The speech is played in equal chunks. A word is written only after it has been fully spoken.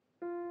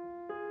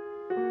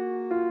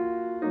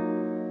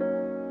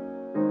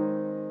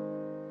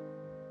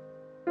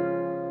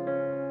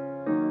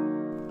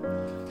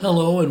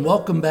Hello and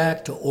welcome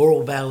back to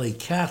Oro Valley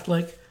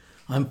Catholic.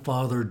 I'm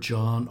Father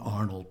John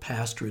Arnold,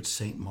 pastor at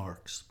St.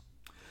 Mark's.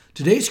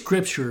 Today's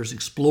scriptures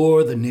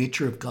explore the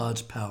nature of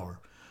God's power.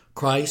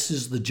 Christ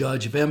is the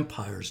judge of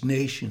empires,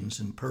 nations,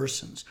 and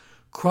persons.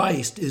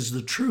 Christ is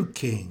the true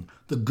king,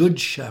 the good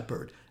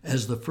shepherd,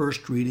 as the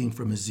first reading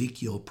from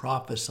Ezekiel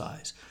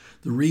prophesies.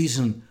 The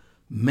reason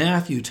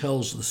Matthew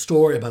tells the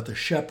story about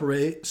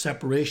the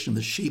separation of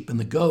the sheep and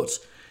the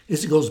goats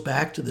is it goes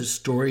back to this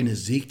story in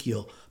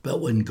Ezekiel about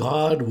when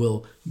God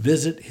will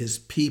visit his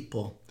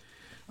people.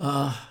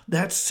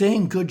 That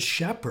same good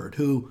shepherd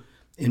who,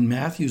 in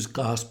Matthew's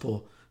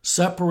gospel,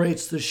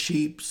 separates the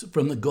sheep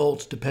from the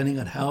goats depending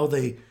on how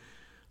they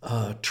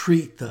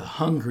treat the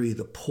hungry,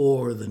 the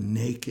poor, the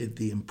naked,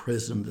 the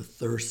imprisoned, the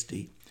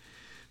thirsty.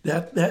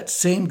 That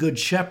same good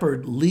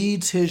shepherd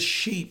leads his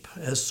sheep,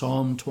 as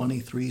Psalm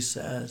 23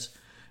 says,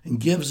 and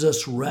gives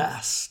us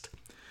rest.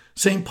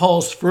 St.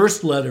 Paul's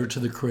first letter to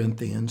the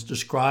Corinthians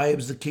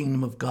describes the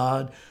kingdom of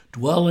God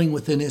dwelling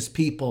within his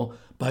people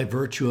by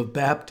virtue of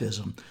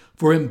baptism.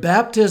 For in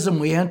baptism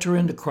we enter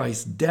into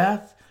Christ's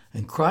death,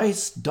 and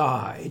Christ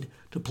died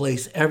to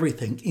place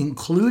everything,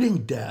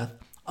 including death,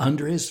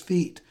 under his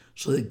feet,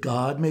 so that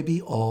God may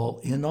be all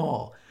in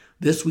all.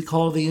 This we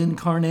call the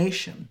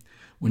incarnation,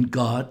 when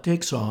God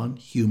takes on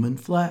human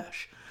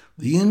flesh.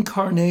 The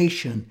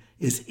incarnation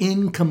is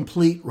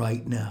incomplete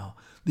right now.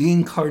 The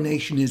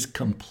incarnation is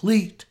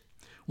complete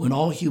when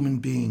all human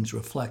beings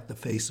reflect the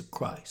face of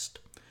Christ.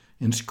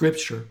 In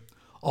Scripture,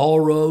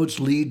 all roads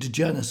lead to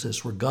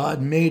Genesis, where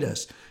God made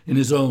us in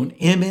his own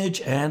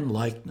image and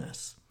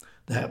likeness.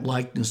 That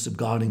likeness of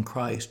God in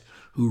Christ,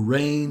 who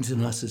reigns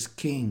in us as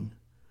King.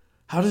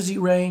 How does he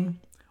reign?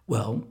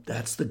 Well,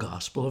 that's the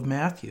Gospel of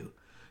Matthew.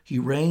 He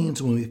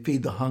reigns when we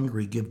feed the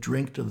hungry, give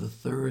drink to the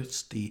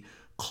thirsty,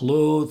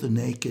 clothe the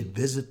naked,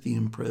 visit the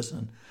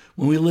imprisoned,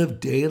 when we live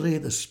daily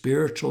the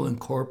spiritual and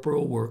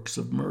corporal works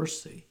of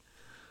mercy.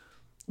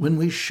 When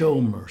we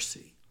show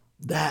mercy,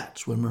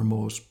 that's when we're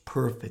most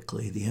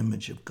perfectly the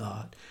image of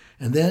God.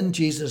 And then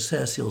Jesus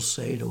says, he'll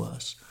say to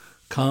us,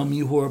 "Come,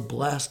 you who are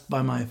blessed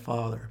by my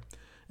Father,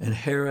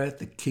 inherit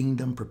the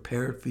kingdom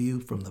prepared for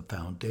you from the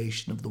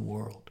foundation of the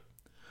world."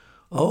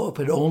 Oh, if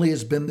it only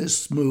has been this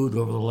smooth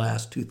over the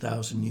last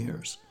 2,000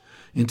 years.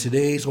 In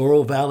today's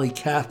Oro Valley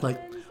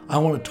Catholic, I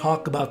want to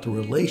talk about the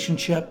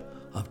relationship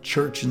of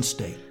church and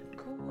state.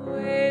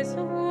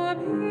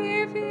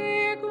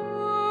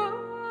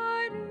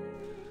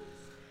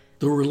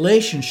 The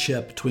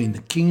relationship between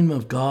the kingdom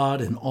of God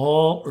and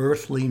all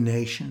earthly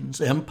nations,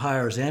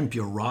 empires, and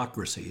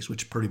bureaucracies,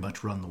 which pretty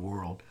much run the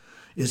world,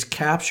 is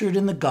captured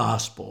in the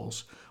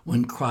Gospels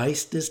when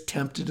Christ is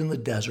tempted in the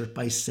desert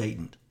by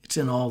Satan. It's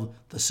in all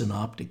the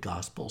synoptic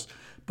Gospels.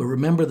 But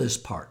remember this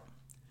part.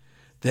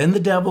 Then the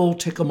devil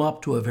took him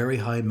up to a very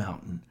high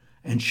mountain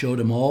and showed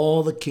him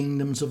all the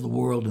kingdoms of the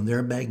world and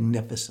their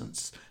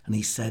magnificence. And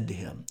he said to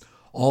him,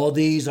 "All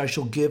these I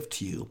shall give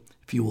to you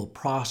if you will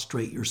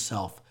prostrate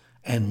yourself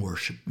and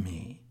worship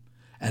me."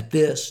 At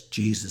this,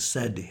 Jesus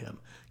said to him,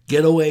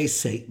 "Get away,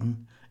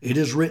 Satan. It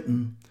is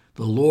written,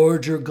 'The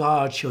Lord your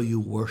God shall you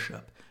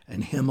worship,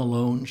 and him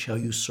alone shall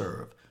you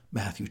serve.'"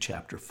 Matthew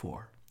chapter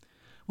 4.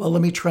 Well,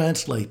 let me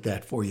translate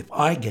that for you. If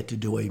I get to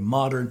do a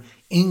modern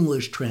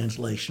English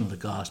translation of the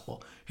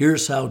gospel,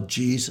 here's how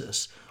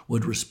Jesus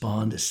would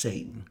respond to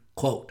Satan.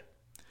 Quote,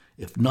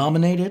 "If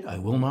nominated, I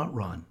will not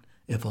run.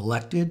 If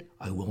elected,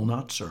 I will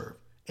not serve."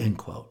 End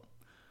quote.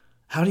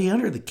 How do you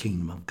enter the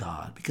kingdom of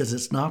God? Because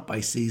it's not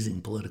by seizing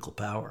political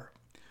power.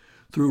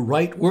 Through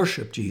right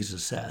worship,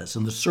 Jesus says,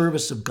 and the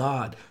service of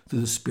God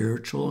through the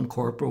spiritual and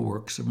corporal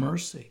works of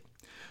mercy.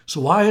 So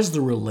why is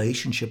the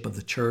relationship of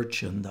the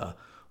church and the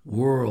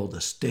world,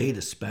 the state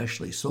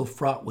especially, so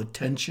fraught with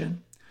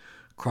tension?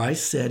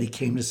 Christ said he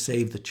came to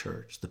save the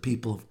church, the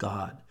people of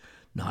God,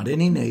 not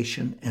any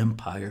nation,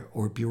 empire,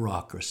 or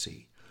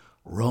bureaucracy.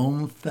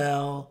 Rome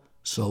fell,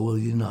 so will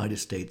the United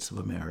States of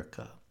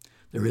America.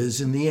 There is,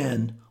 in the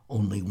end,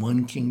 only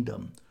one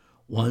kingdom,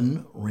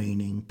 one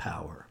reigning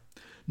power.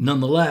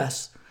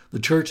 Nonetheless,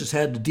 the church has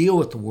had to deal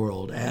with the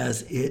world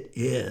as it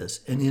is.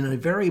 And in a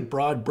very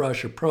broad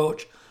brush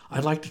approach,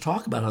 I'd like to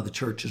talk about how the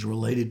church is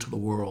related to the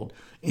world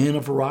in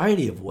a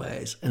variety of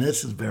ways. And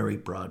this is very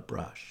broad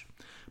brush.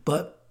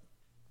 But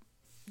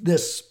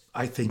this,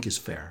 I think, is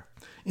fair.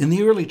 In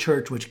the early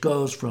church, which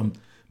goes from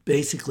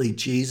basically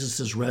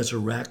Jesus'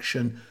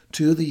 resurrection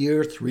to the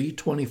year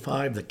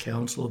 325, the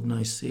Council of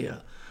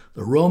Nicaea,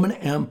 the Roman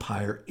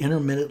Empire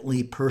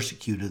intermittently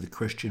persecuted the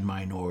Christian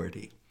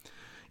minority.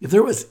 If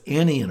there was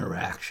any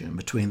interaction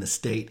between the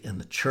state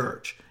and the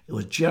church, it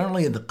was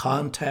generally in the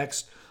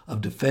context of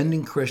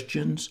defending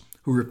Christians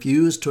who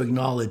refused to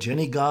acknowledge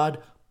any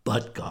God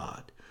but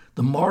God.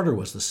 The martyr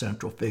was the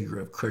central figure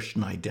of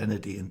Christian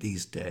identity in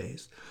these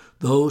days.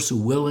 Those who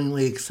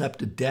willingly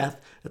accepted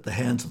death at the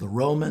hands of the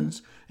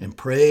Romans and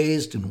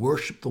praised and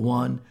worshiped the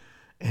one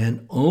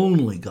and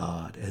only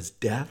God as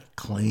death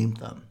claimed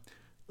them.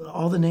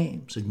 all the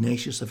names: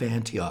 Ignatius of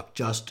Antioch,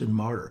 Justin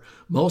Martyr,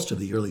 most of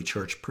the early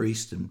church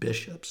priests and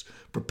bishops,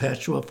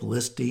 Perpetua,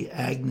 Felicity,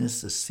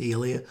 Agnes,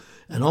 Cecilia,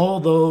 and all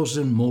those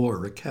and more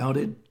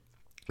recounted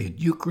in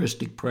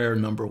Eucharistic prayer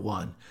number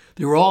 1.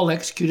 They were all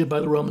executed by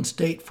the Roman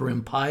state for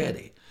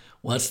impiety.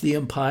 What's the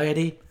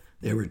impiety?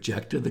 They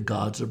rejected the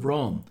gods of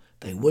Rome.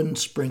 They wouldn't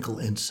sprinkle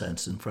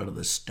incense in front of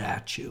the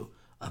statue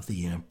of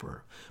the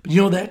emperor. But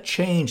that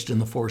changed in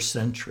the 4th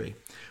century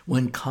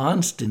when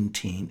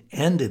Constantine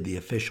ended the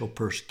official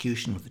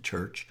persecution of the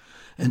church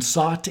and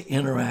sought to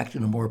interact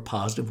in a more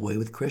positive way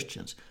with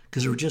Christians,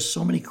 because there were just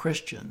so many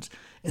Christians,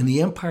 and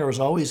the empire was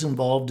always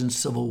involved in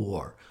civil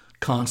war.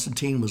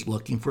 Constantine was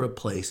looking for a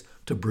place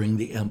to bring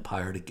the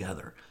empire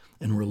together,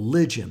 and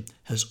religion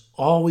has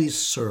always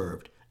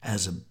served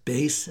as a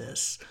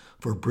basis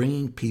for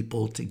bringing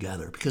people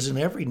together, because in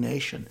every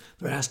nation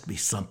there has to be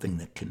something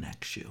that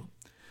connects you.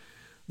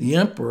 The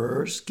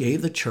emperors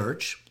gave the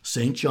church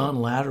St. John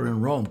Lateran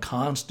in Rome.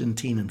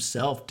 Constantine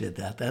himself did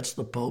that. That's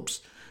the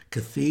Pope's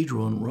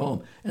cathedral in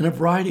Rome, and a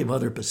variety of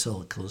other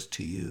basilicas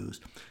to use.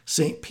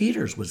 St.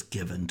 Peter's was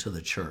given to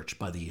the church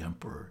by the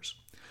emperors.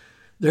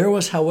 There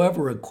was,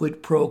 however, a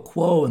quid pro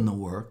quo in the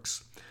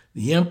works.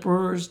 The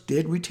emperors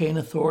did retain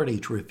authority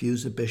to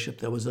refuse a bishop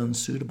that was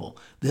unsuitable.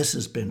 This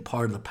has been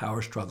part of the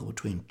power struggle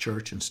between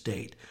church and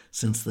state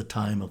since the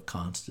time of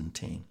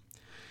Constantine.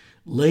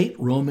 Late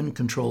Roman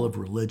control of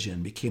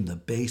religion became the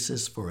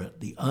basis for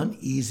the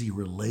uneasy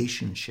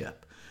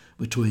relationship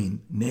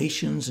between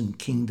nations and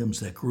kingdoms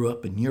that grew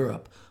up in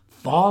Europe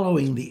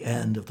following the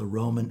end of the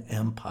Roman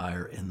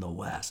Empire in the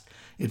West.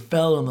 It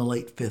fell in the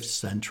late 5th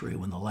century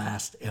when the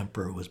last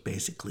emperor was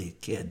basically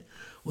a kid,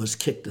 was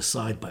kicked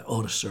aside by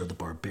Odoacer the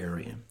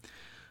Barbarian.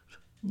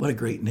 What a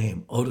great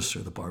name,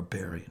 Odoacer the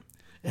Barbarian.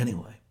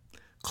 Anyway,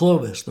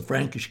 Clovis, the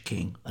Frankish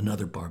king,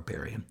 another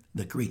barbarian.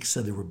 The Greeks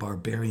said they were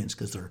barbarians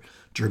because their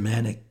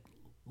Germanic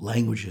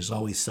languages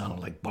always sounded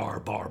like bar,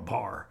 bar,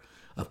 bar,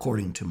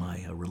 according to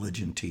my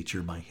religion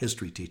teacher, my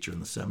history teacher in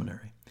the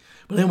seminary.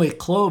 But anyway,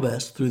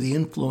 Clovis, through the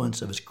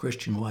influence of his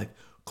Christian wife,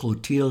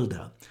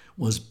 Clotilda,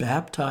 was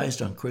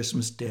baptized on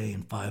Christmas Day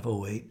in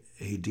 508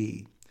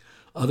 AD.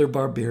 Other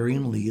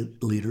barbarian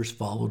leaders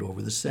followed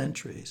over the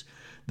centuries.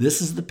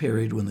 This is the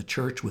period when the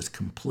church was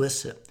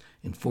complicit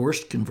in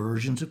forced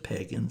conversions of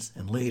pagans,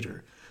 and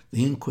later,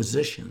 the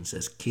Inquisitions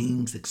as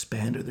kings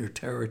expanded their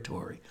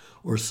territory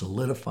or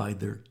solidified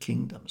their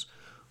kingdoms.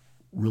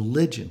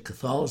 Religion,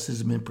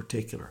 Catholicism in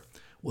particular,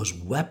 was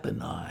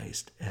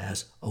weaponized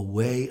as a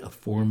way of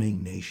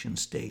forming nation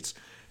states.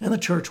 And the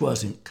church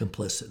wasn't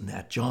complicit in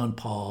that. John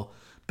Paul,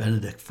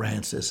 Benedict,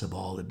 Francis have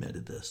all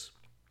admitted this.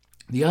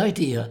 The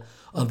idea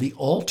of the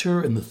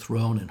altar and the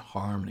throne in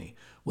harmony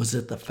was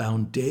at the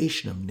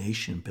foundation of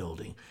nation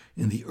building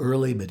in the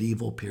early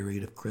medieval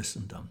period of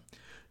Christendom.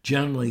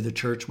 Generally, the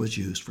church was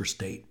used for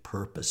state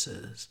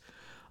purposes,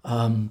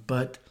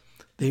 but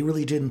they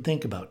really didn't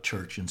think about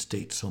church and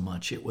state so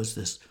much. It was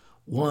this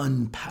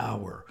one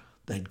power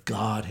that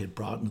God had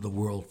brought into the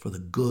world for the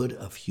good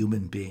of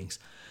human beings.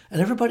 And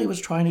everybody was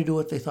trying to do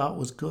what they thought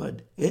was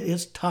good. It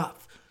is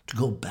tough to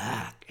go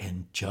back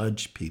and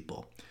judge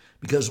people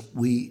because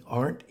we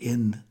aren't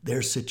in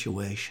their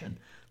situation.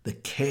 The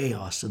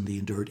chaos and the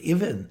endured,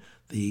 even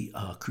the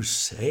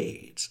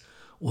Crusades,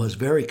 was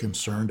very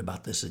concerned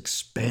about this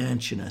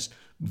expansionist,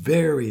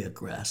 very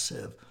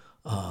aggressive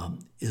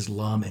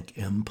Islamic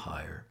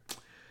empire.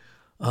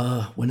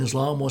 When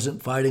Islam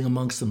wasn't fighting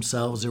amongst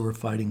themselves, they were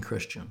fighting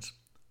Christians.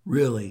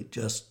 Really,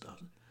 just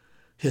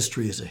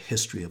history is a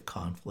history of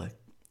conflict.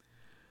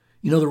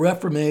 The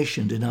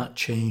Reformation did not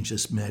change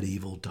this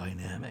medieval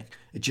dynamic.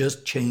 It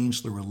just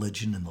changed the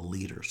religion and the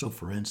leader. So,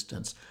 for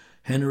instance,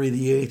 Henry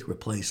VIII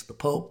replaced the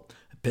Pope.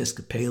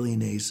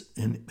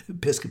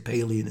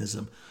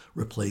 Episcopalianism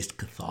replaced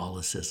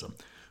Catholicism.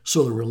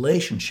 So the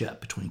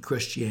relationship between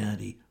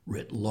Christianity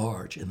writ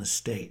large and the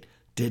state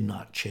did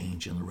not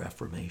change in the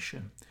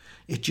Reformation.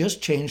 It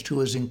just changed who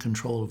was in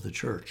control of the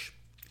church.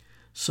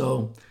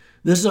 So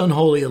this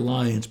unholy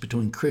alliance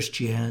between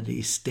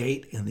Christianity,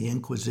 state, and the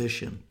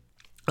Inquisition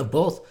of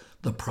both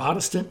the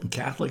Protestant and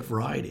Catholic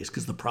varieties,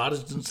 because the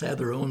Protestants had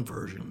their own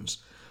versions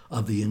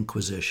of the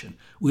Inquisition.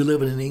 We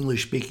live in an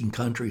English-speaking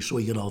country, so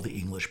we get all the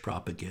English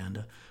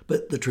propaganda.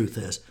 But the truth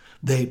is,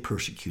 they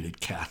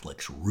persecuted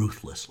Catholics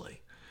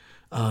ruthlessly.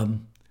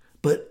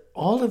 But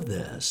all of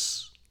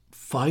this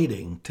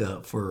fighting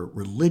for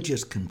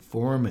religious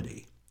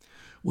conformity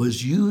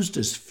was used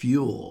as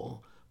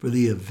fuel for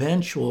the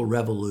eventual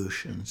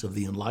revolutions of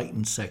the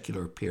enlightened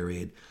secular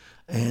period,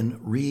 and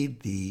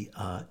read the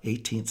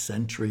 18th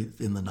century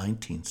in the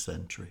 19th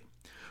century.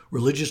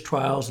 Religious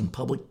trials and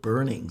public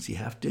burnings, you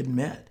have to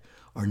admit,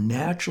 are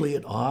naturally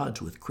at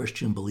odds with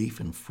Christian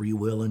belief in free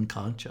will and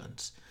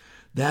conscience.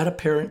 That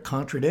apparent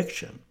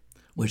contradiction,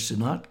 which did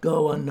not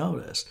go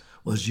unnoticed,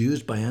 was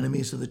used by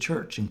enemies of the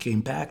church and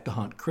came back to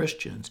haunt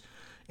Christians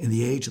in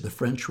the age of the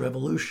French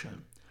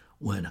Revolution,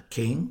 when a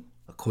king,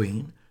 a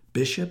queen,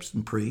 bishops,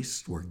 and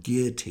priests were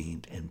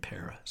guillotined in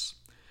Paris.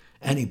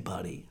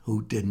 Anybody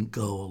who didn't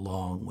go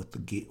along with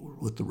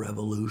the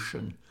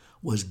revolution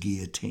was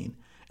guillotined.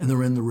 And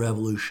then the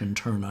revolution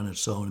turned on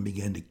its own and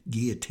began to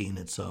guillotine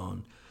its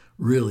own.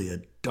 Really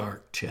a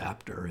dark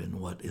chapter in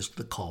what is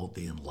called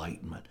the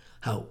Enlightenment.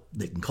 How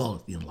they can call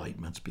it the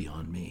Enlightenment's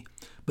beyond me.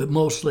 But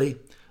mostly,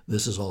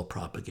 this is all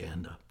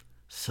propaganda.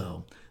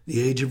 So,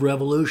 the Age of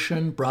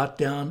Revolution brought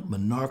down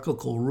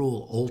monarchical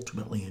rule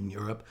ultimately in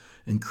Europe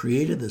and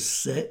created the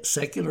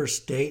secular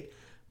state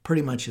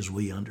pretty much as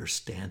we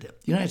understand it.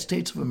 The United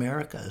States of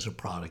America is a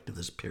product of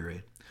this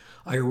period.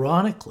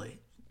 Ironically,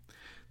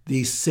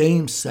 these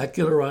same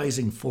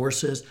secularizing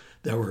forces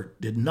that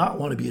did not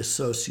want to be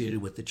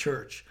associated with the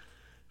church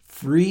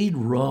freed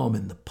Rome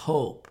and the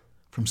Pope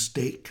from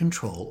state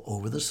control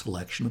over the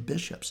selection of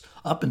bishops.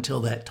 Up until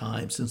that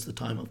time, since the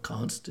time of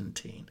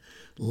Constantine,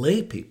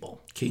 lay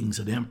people, kings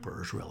and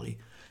emperors really,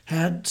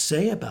 had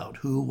say about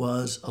who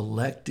was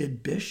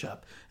elected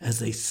bishop as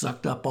they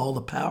sucked up all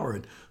the power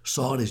and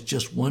saw it as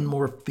just one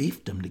more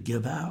fiefdom to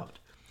give out.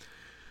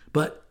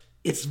 But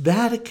it's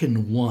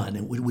Vatican I,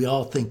 and we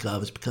all think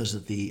of as because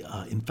of the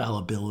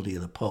infallibility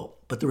of the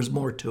Pope, but there was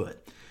more to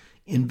it.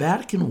 In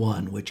Vatican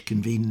I, which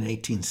convened in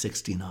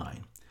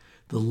 1869,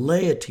 the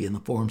laity in the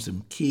forms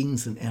of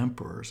kings and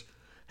emperors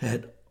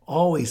had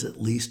always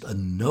at least a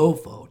no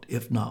vote,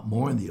 if not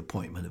more, in the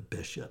appointment of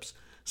bishops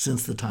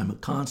since the time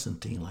of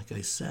Constantine, like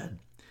I said.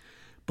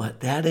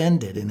 But that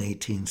ended in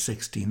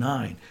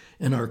 1869,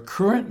 and our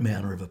current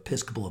manner of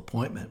episcopal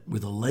appointment, where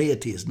the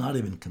laity is not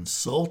even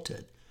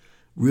consulted,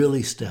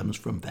 really stems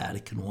from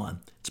Vatican I.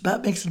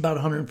 Makes it about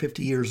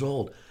 150 years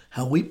old.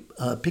 How we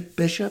pick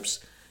bishops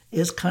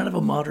is kind of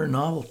a modern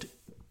novelty.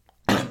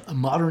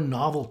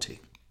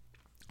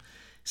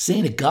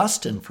 St.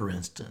 Augustine, for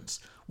instance,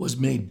 was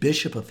made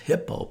Bishop of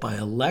Hippo by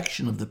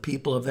election of the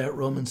people of that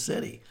Roman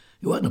city.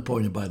 He wasn't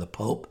appointed by the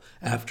Pope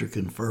after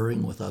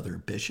conferring with other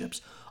bishops.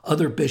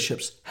 Other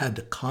bishops had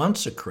to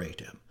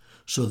consecrate him,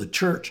 so the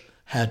church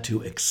had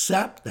to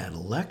accept that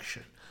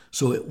election.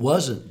 So it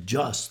wasn't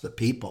just the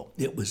people.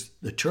 It was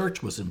the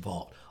church was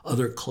involved.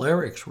 Other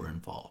clerics were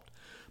involved.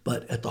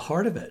 But at the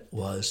heart of it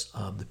was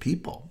the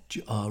people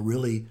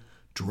really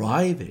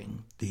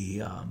driving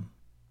the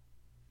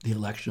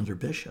election of their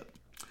bishop.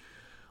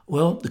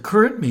 Well, the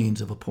current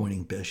means of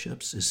appointing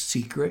bishops is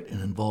secret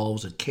and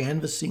involves a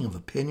canvassing of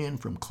opinion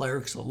from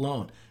clerics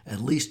alone,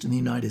 at least in the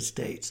United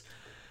States.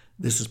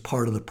 This is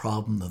part of the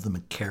problem of the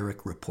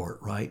McCarrick Report,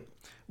 right?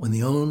 When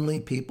the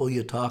only people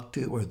you talk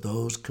to are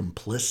those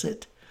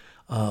complicit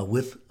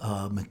with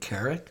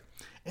McCarrick,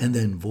 and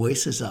then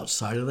voices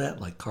outside of that,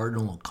 like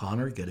Cardinal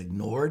O'Connor, get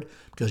ignored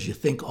because you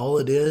think all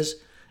it is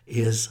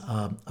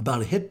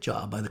about a hit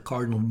job by the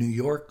Cardinal of New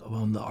York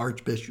on the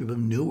Archbishop of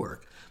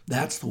Newark.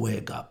 That's the way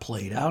it got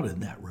played out in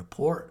that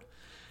report.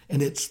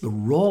 And it's the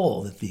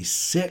role that these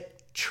sick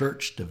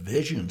church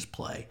divisions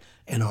play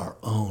in our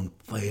own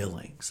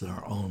failings and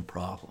our own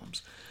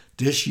problems.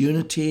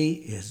 Disunity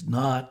is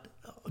not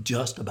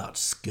just about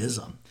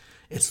schism.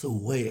 It's the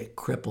way it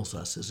cripples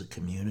us as a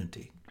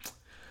community.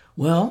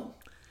 Well,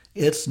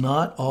 it's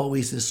not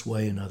always this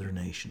way in other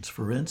nations.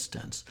 For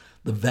instance,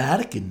 the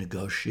Vatican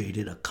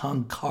negotiated a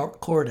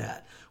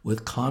concordat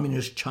with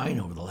communist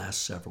China over the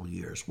last several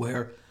years,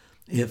 where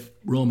if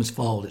Rome has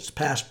followed its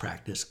past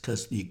practice,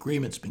 because the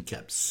agreement's been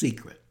kept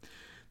secret,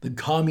 the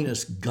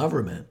communist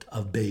government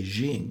of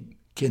Beijing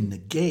can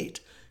negate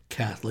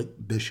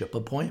Catholic bishop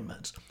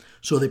appointments.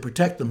 So they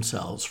protect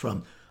themselves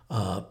from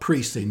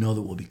priests they know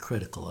that will be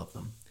critical of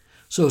them.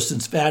 So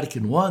since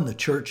Vatican I, the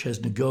church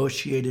has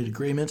negotiated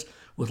agreements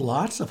with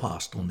lots of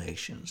hostile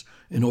nations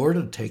in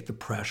order to take the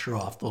pressure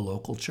off the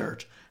local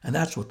church. And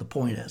that's what the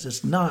point is.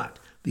 It's not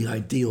the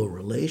ideal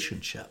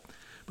relationship,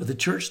 but the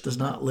church does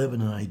not live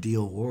in an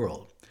ideal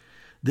world.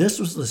 This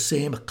was the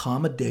same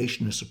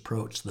accommodationist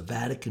approach the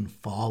Vatican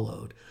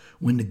followed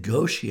when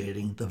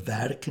negotiating the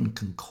Vatican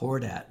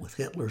Concordat with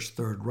Hitler's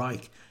Third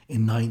Reich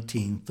in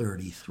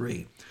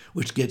 1933,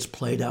 which gets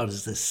played out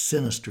as this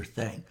sinister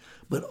thing.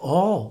 But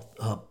all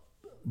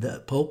the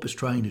Pope is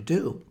trying to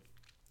do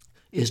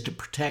is to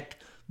protect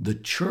the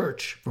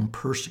church from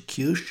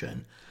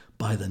persecution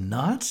by the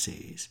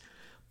Nazis.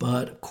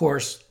 But of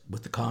course,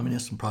 with the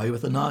communists and probably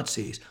with the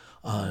Nazis,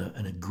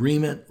 an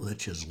agreement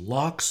which is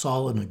lock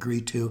solid and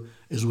agreed to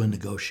is when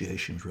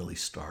negotiations really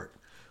start.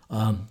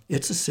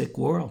 It's a sick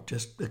world,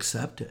 just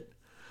accept it.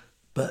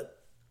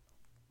 But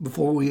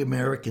before we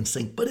Americans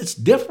think, but it's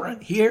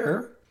different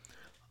here,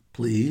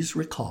 please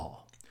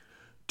recall,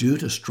 due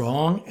to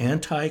strong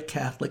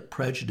anti-Catholic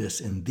prejudice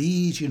in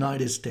these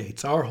United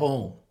States, our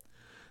home,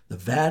 the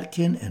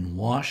Vatican and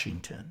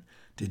Washington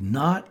did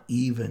not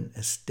even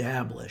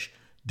establish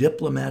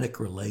diplomatic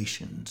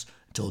relations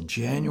until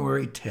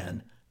January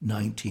 10,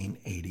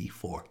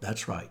 1984.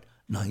 That's right,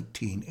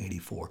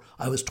 1984.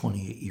 I was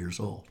 28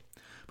 years old.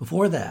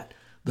 Before that,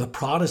 the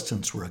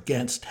Protestants were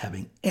against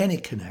having any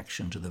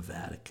connection to the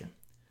Vatican.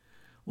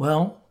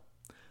 Well,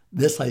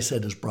 this I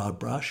said is broad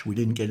brush. We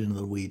didn't get into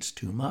the weeds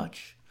too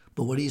much.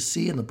 But what do you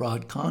see in the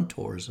broad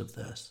contours of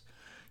this?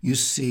 You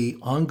see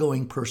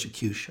ongoing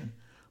persecution.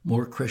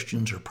 More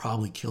Christians are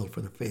probably killed for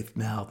their faith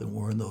now than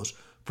were in those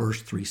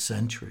first 3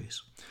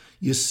 centuries.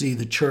 You see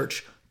the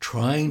church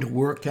trying to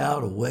work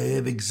out a way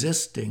of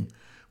existing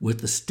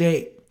with the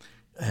state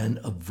and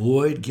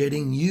avoid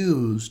getting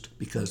used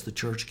because the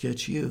church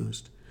gets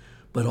used,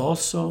 but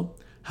also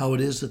how it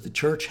is that the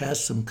church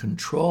has some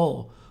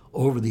control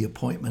over the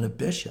appointment of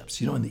bishops.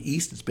 In the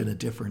East, it's been a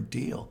different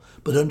deal.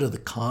 But under the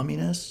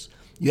communists,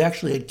 you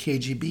actually had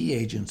KGB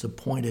agents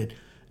appointed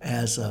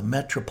as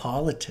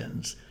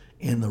metropolitans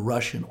in the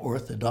Russian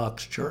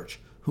Orthodox Church.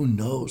 Who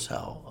knows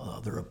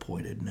how they're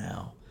appointed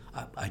now?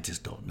 I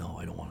just don't know.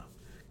 I don't want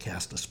to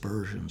cast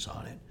aspersions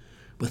on it.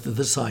 But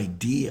this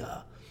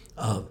idea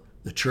of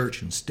the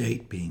church and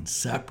state being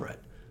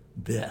separate,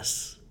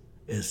 this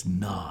is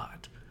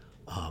not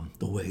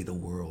the way the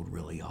world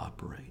really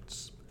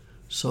operates.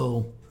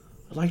 So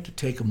I'd like to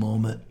take a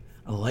moment.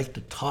 I'd like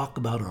to talk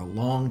about our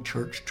long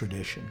church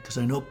tradition, because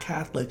I know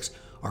Catholics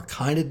are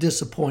kind of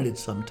disappointed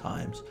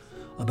sometimes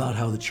about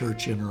how the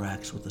church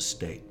interacts with the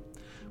state.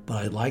 But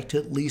I'd like to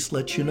at least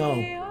let you know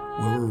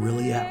where we're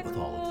really at with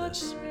all of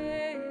this.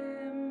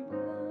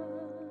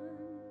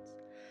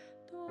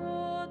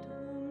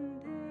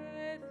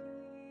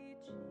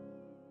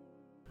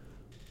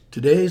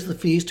 Today is the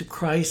feast of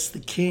Christ the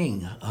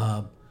King.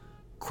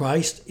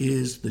 Christ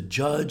is the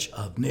judge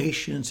of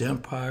nations,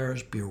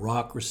 empires,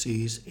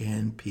 bureaucracies,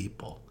 and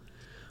people.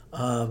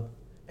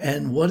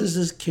 And what is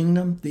his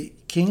kingdom? The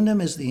kingdom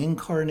is the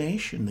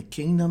incarnation. The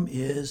kingdom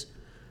is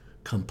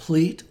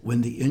complete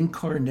when the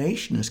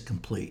incarnation is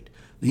complete.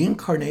 The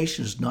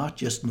incarnation is not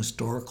just an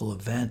historical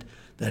event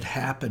that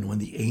happened when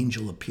the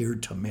angel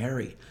appeared to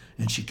Mary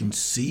and she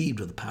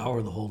conceived of the power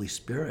of the Holy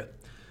Spirit.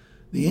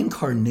 The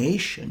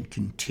incarnation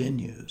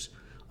continues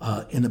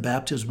in the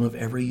baptism of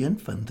every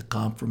infant, the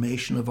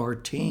confirmation of our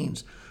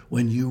teens,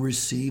 when you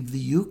receive the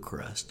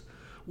Eucharist.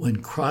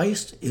 When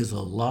Christ is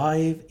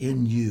alive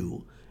in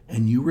you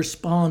and you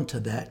respond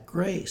to that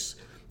grace,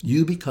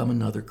 you become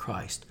another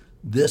Christ.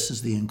 This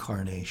is the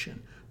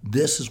incarnation.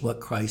 This is what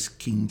Christ's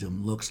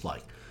kingdom looks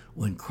like,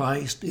 when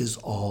Christ is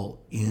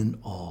all in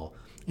all.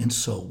 And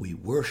so we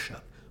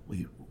worship,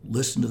 we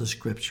listen to the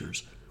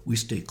scriptures, we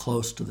stay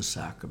close to the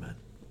sacrament.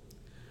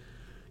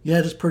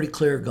 Yet it's pretty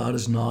clear God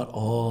is not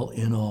all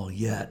in all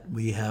yet.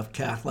 We have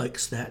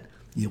Catholics that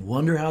you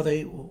wonder how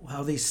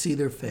they see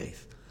their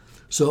faith.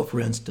 So, for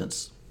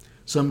instance,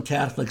 some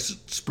Catholics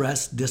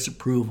expressed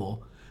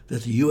disapproval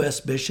that the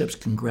U.S. bishops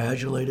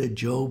congratulated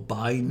Joe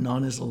Biden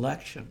on his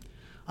election.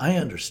 I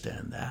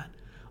understand that.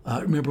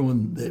 I remember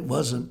when it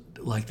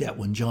wasn't like that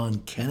when John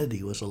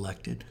Kennedy was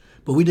elected,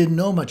 but we didn't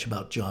know much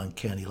about John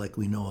Kennedy like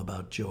we know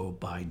about Joe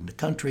Biden. The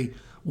country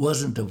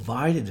wasn't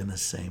divided in the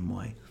same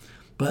way.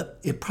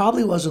 But it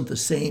probably wasn't the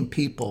same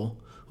people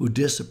who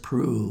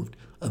disapproved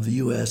of the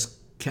U.S.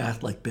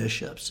 Catholic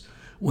bishops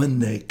when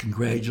they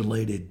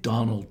congratulated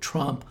Donald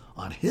Trump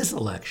on his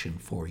election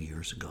 4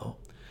 years ago,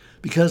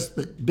 because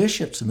the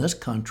bishops in this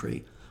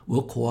country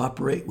will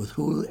cooperate with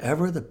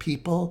whoever the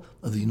people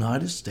of the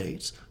United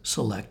States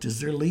select as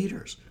their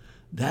leaders.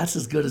 That's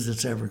as good as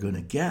it's ever going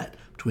to get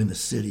between the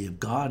city of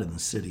God and the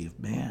city of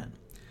man.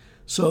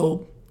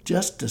 So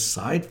just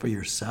decide for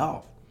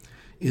yourself.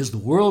 Is the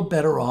world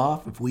better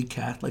off if we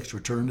Catholics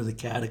return to the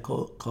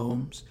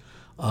catacombs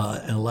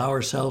and allow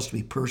ourselves to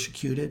be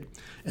persecuted,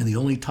 and the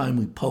only time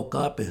we poke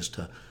up is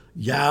to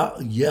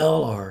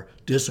yell our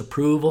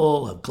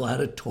disapproval of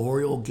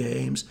gladiatorial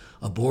games,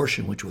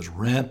 abortion, which was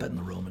rampant in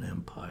the Roman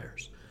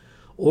empires?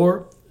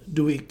 Or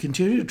do we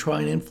continue to try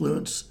and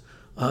influence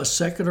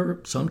secular,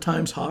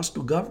 sometimes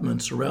hostile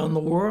governments around the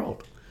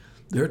world?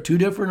 There are two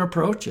different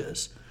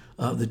approaches.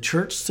 The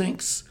church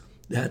thinks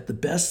that the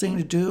best thing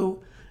to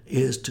do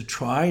is to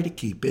try to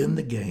keep in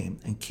the game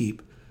and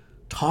keep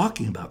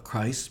talking about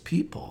Christ's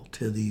people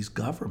to these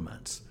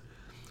governments.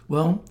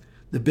 Well,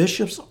 the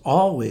bishops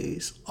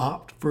always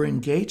opt for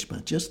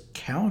engagement. Just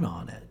count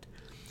on it.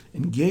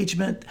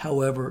 Engagement,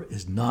 however,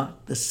 is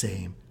not the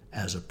same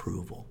as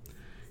approval.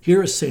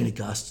 Here is St.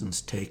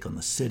 Augustine's take on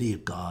the city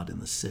of God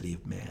and the city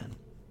of man.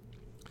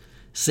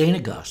 St.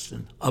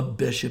 Augustine, a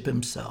bishop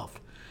himself,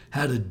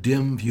 had a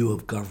dim view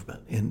of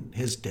government. In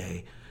his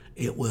day,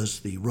 it was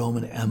the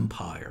Roman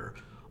Empire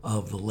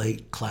of the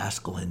late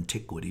classical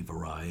antiquity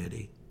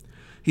variety.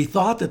 He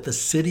thought that the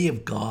city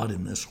of God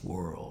in this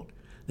world,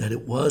 that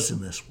it was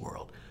in this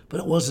world, but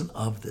it wasn't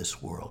of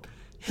this world.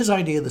 His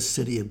idea of the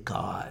city of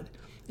God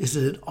is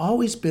that it had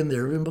always been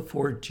there even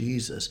before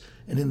Jesus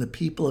and in the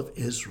people of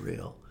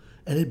Israel,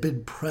 and had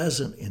been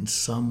present in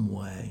some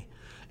way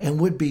and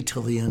would be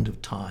till the end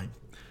of time,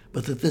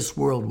 but that this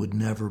world would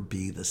never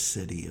be the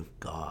city of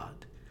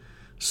God.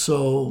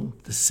 So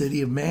the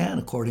city of man,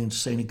 according to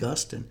St.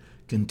 Augustine,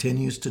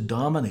 continues to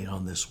dominate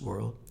on this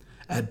world.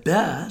 At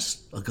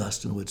best,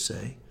 Augustine would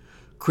say,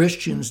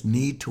 Christians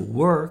need to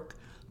work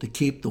to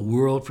keep the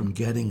world from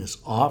getting as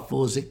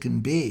awful as it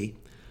can be.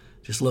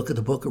 Just look at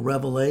the book of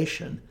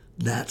Revelation.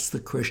 That's the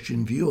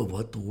Christian view of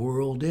what the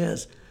world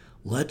is.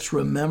 Let's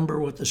remember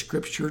what the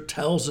scripture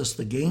tells us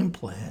the game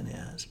plan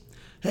is.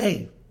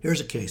 Hey, here's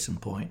a case in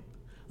point.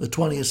 The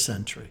 20th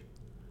century.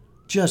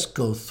 Just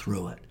go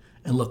through it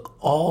and look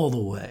all the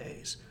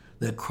ways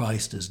that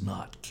Christ is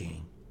not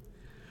king.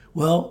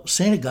 Well,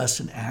 St.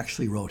 Augustine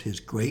actually wrote his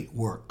great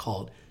work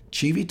called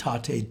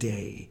Civitate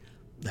Dei,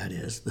 that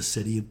is, the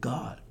City of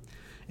God.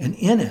 And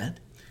in it,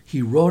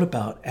 he wrote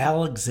about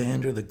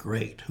Alexander the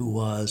Great, who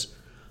was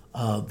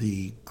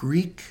the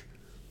Greek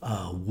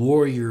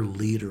warrior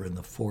leader in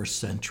the 4th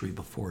century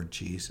before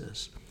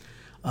Jesus.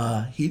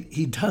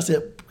 He does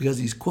it because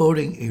he's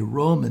quoting a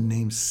Roman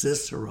named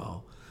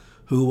Cicero,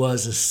 who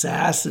was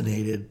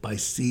assassinated by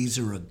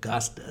Caesar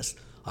Augustus,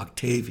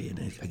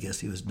 Octavian, I guess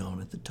he was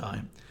known at the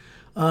time,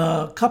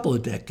 a couple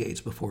of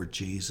decades before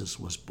Jesus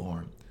was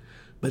born.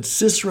 But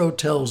Cicero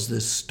tells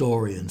this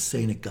story and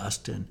St.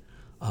 Augustine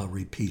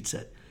repeats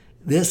it.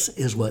 This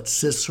is what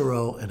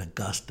Cicero and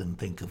Augustine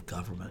think of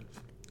government.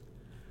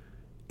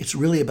 It's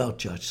really about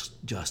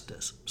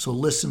justice. So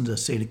listen to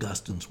St.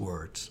 Augustine's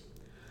words.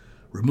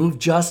 Remove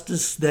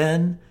justice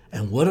then,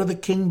 and what are the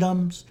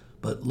kingdoms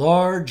but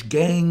large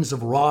gangs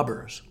of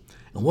robbers?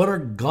 And what are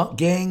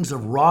gangs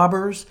of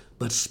robbers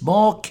but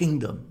small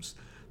kingdoms?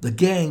 The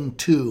gang,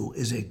 too,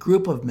 is a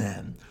group of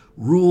men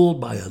ruled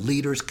by a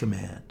leader's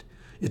command.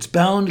 It's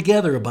bound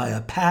together by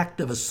a pact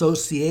of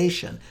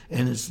association,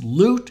 and its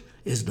loot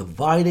is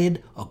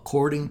divided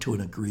according to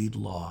an agreed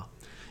law.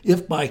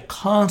 If by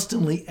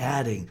constantly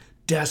adding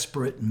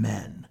desperate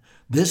men,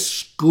 this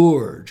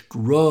scourge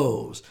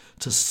grows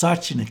to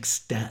such an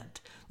extent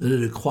that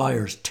it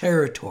acquires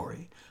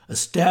territory,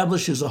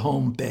 establishes a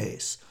home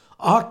base,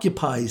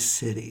 occupies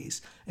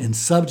cities, and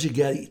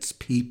subjugates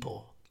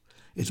people,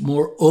 it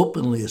more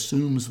openly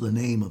assumes the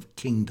name of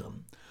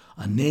kingdom,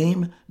 a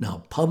name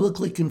now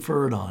publicly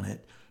conferred on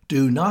it,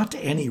 due not to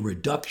any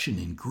reduction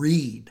in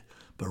greed,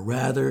 but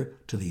rather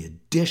to the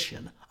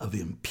addition of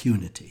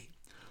impunity.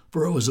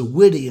 For it was a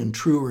witty and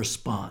true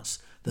response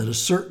that a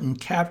certain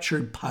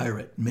captured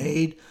pirate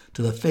made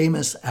to the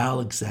famous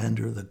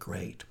Alexander the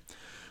Great.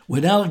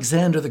 When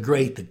Alexander the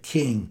Great, the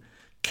king,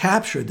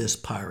 captured this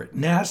pirate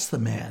and asked the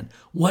man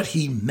what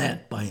he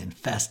meant by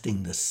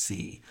infesting the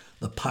sea,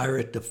 the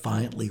pirate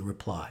defiantly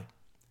replied,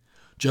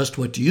 "Just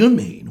what do you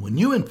mean when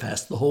you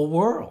infest the whole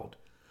world?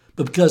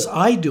 But because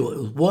I do it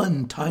with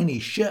one tiny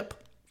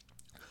ship,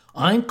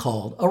 I'm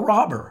called a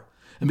robber.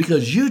 And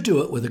because you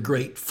do it with a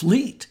great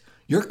fleet,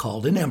 you're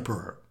called an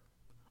emperor."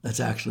 That's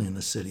actually in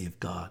the City of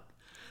God.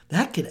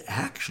 That could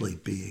actually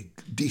be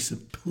a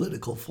decent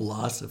political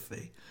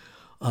philosophy.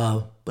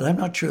 But I'm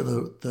not sure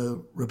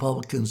the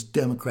Republicans,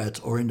 Democrats,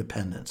 or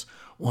Independents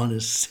want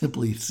to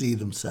simply see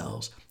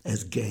themselves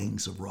as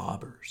gangs of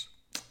robbers.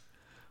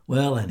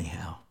 Well,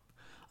 anyhow,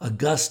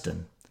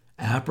 Augustine,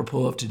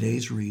 apropos of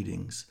today's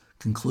readings,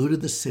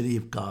 concluded the City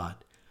of God,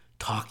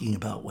 talking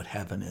about what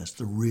heaven is,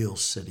 the real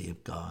City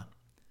of God.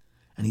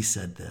 And he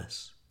said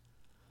this,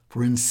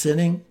 "For in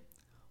sinning,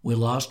 we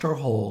lost our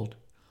hold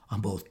on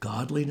both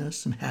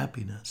godliness and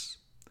happiness.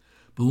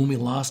 But when we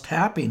lost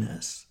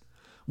happiness,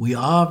 we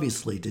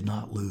obviously did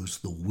not lose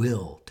the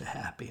will to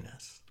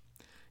happiness.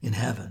 In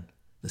heaven,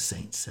 the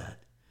saints said,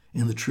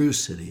 in the true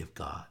City of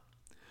God,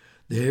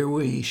 there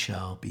we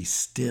shall be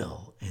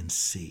still and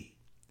see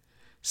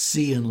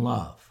and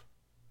love,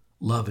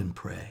 love and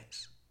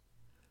praise.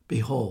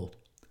 Behold,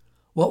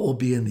 what will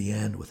be in the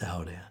end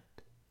without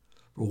end?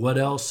 For what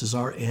else is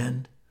our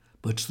end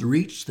but to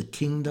reach the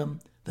kingdom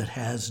that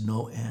has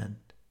no end?"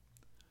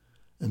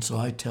 And so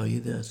I tell you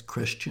this,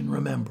 Christian,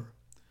 remember,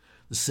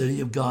 the City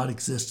of God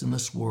exists in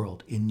this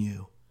world, in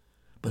you,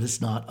 but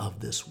it's not of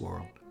this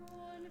world.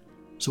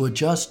 So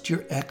adjust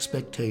your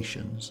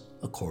expectations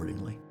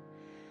accordingly.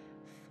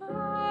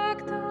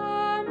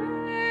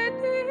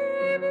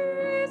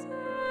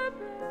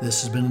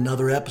 This has been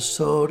another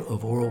episode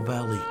of Oro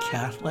Valley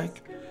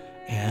Catholic,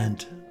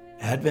 and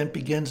Advent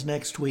begins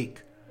next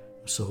week,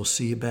 so we'll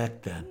see you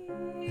back then.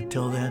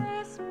 Until then,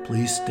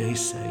 please stay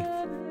safe.